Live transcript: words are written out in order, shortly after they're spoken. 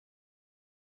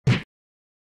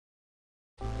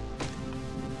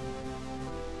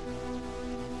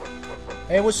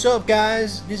Hey, what's up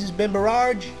guys? This is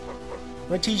BenBarrage. I'm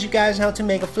gonna teach you guys how to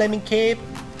make a flaming cape.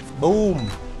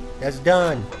 Boom! That's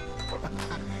done.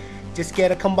 Just get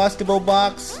a combustible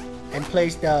box and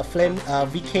place the flame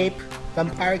V-cape,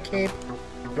 vampire cape,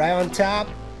 right on top.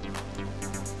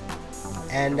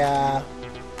 And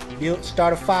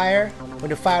start a fire. When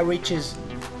the fire reaches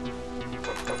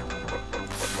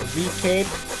the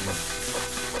V-cape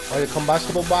or the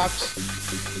combustible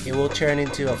box, it will turn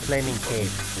into a flaming cape.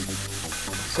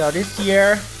 So this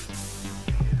year,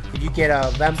 if you get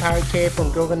a vampire cape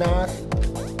from Growganoth,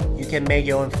 you can make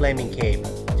your own flaming cape.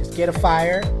 Just get a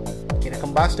fire, get a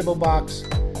combustible box,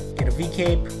 get a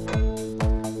V-cape,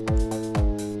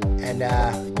 and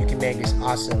you can make this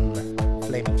awesome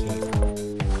flaming cape.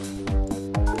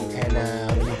 And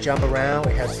when you jump around,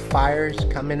 it has fires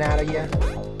coming out of you,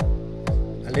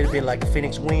 a little bit like the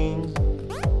phoenix wings.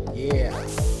 Yeah,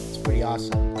 it's pretty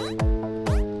awesome.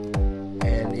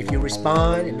 And if you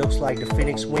respawn, it looks like the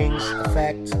phoenix wings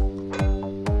effect.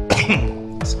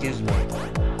 Excuse me.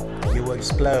 You will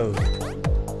explode,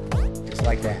 just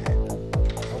like that.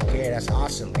 Okay, that's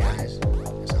awesome, guys.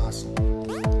 That's awesome.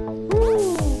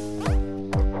 Woo.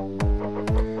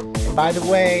 And by the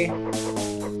way,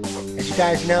 as you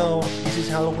guys know, this is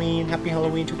Halloween. Happy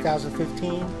Halloween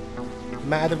 2015. In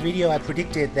my other video, I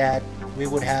predicted that we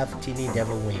would have teeny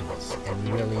devil wings, and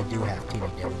we really do have teeny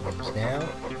devil wings now.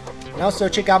 And also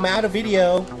check out my other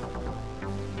video,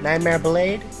 Nightmare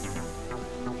Blade.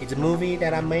 It's a movie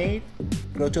that I made,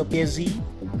 Growtopia Z,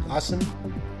 awesome.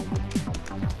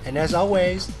 And as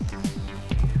always,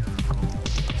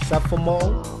 sub for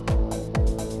more,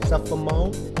 sub for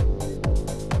more.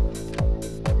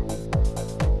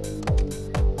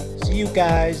 See you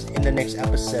guys in the next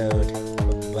episode.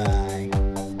 Bye.